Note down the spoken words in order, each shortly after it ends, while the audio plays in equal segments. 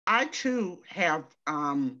I too have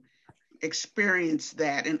experienced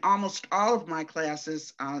that in almost all of my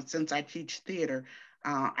classes. Since I teach theater,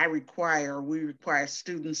 we require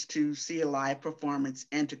students to see a live performance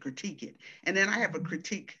and to critique it. And then I have a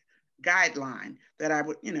critique guideline that I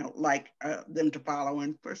would, like them to follow.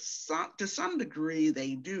 And to some degree,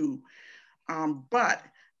 they do. But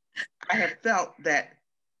I have felt that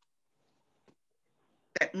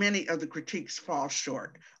many of the critiques fall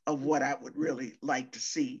short of what I would really like to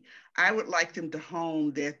see. I would like them to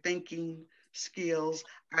hone their thinking skills.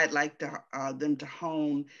 I'd like them to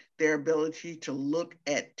hone their ability to look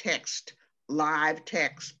at text, live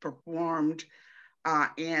text performed.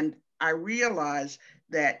 And I realize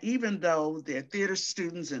that even though they're theater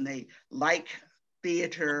students and they like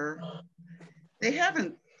theater, they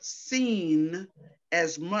haven't seen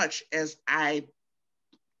as much as I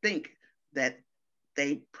think that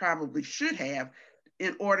they probably should have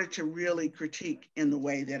in order to really critique in the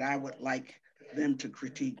way that I would like them to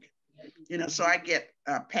critique. So I get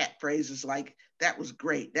pat phrases like, that was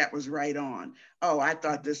great, that was right on. Oh, I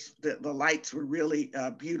thought the lights were really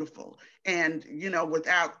beautiful. And,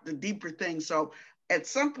 without the deeper things. So at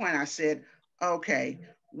some point I said, okay,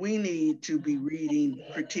 we need to be reading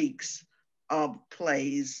critiques of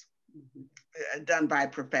plays done by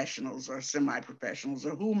professionals or semi-professionals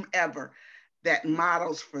or whomever that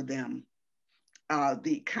models for them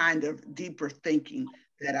the kind of deeper thinking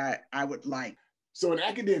that I would like. So in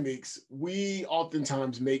academics, we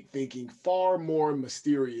oftentimes make thinking far more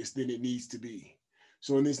mysterious than it needs to be.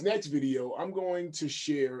 So in this next video, I'm going to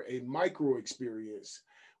share a micro experience,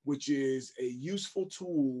 which is a useful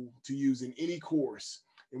tool to use in any course.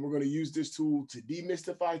 And we're going to use this tool to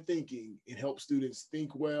demystify thinking and help students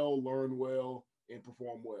think well, learn well, and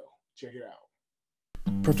perform well. Check it out.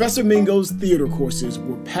 Professor Mingo's theater courses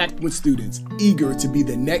were packed with students eager to be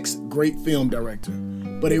the next great film director,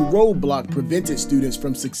 but a roadblock prevented students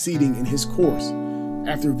from succeeding in his course.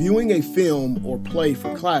 After viewing a film or play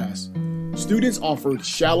for class, students offered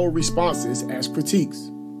shallow responses as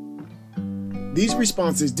critiques. These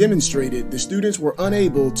responses demonstrated the students were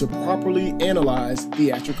unable to properly analyze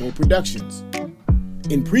theatrical productions.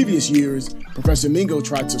 In previous years, Professor Mingo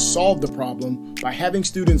tried to solve the problem by having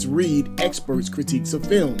students read experts' critiques of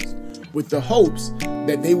films, with the hopes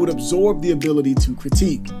that they would absorb the ability to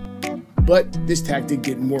critique. But this tactic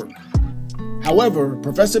didn't work. However,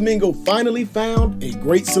 Professor Mingo finally found a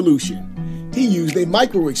great solution. He used a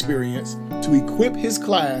micro experience to equip his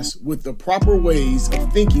class with the proper ways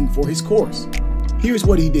of thinking for his course. Here's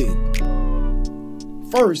what he did.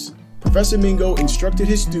 First, Professor Mingo instructed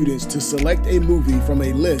his students to select a movie from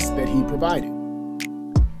a list that he provided.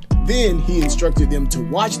 Then he instructed them to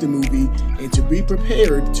watch the movie and to be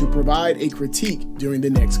prepared to provide a critique during the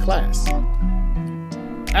next class.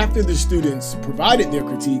 After the students provided their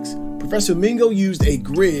critiques, Professor Mingo used a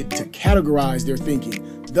grid to categorize their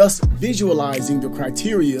thinking, thus visualizing the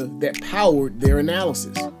criteria that powered their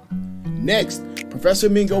analysis. Next, Professor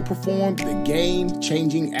Mingo performed the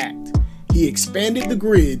game-changing act. He expanded the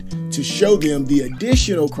grid to show them the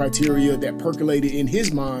additional criteria that percolated in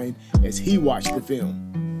his mind as he watched the film.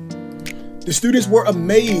 The students were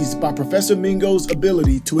amazed by Professor Mingo's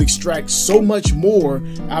ability to extract so much more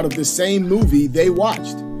out of the same movie they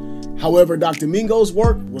watched. However, Dr. Mingo's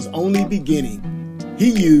work was only beginning.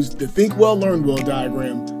 He used the Think Well, Learn Well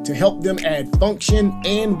diagram to help them add function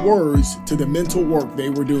and words to the mental work they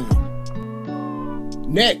were doing.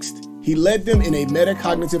 Next, he led them in a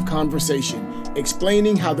metacognitive conversation,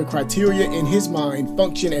 explaining how the criteria in his mind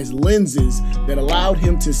function as lenses that allowed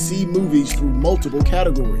him to see movies through multiple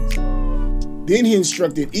categories. Then he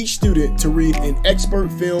instructed each student to read an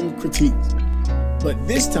expert film critique. But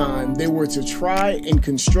this time, they were to try and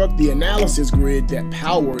construct the analysis grid that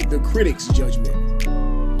powered the critic's judgment.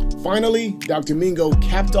 Finally, Dr. Mingo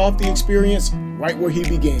capped off the experience right where he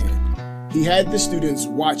began. He had the students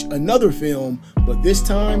watch another film, but this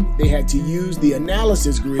time they had to use the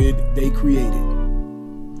analysis grid they created.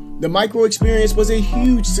 The micro experience was a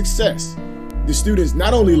huge success. The students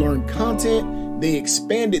not only learned content, they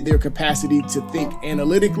expanded their capacity to think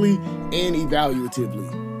analytically and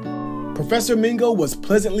evaluatively. Professor Mingo was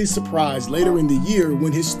pleasantly surprised later in the year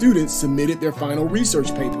when his students submitted their final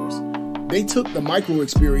research papers. They took the micro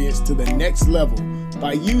experience to the next level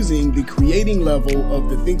by using the creating level of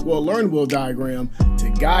the Think Well, Learn Well diagram to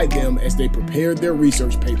guide them as they prepared their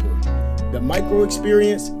research paper. The micro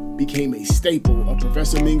experience became a staple of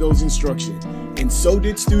Professor Mingo's instruction, and so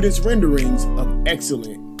did students' renderings of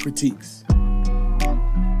excellent critiques.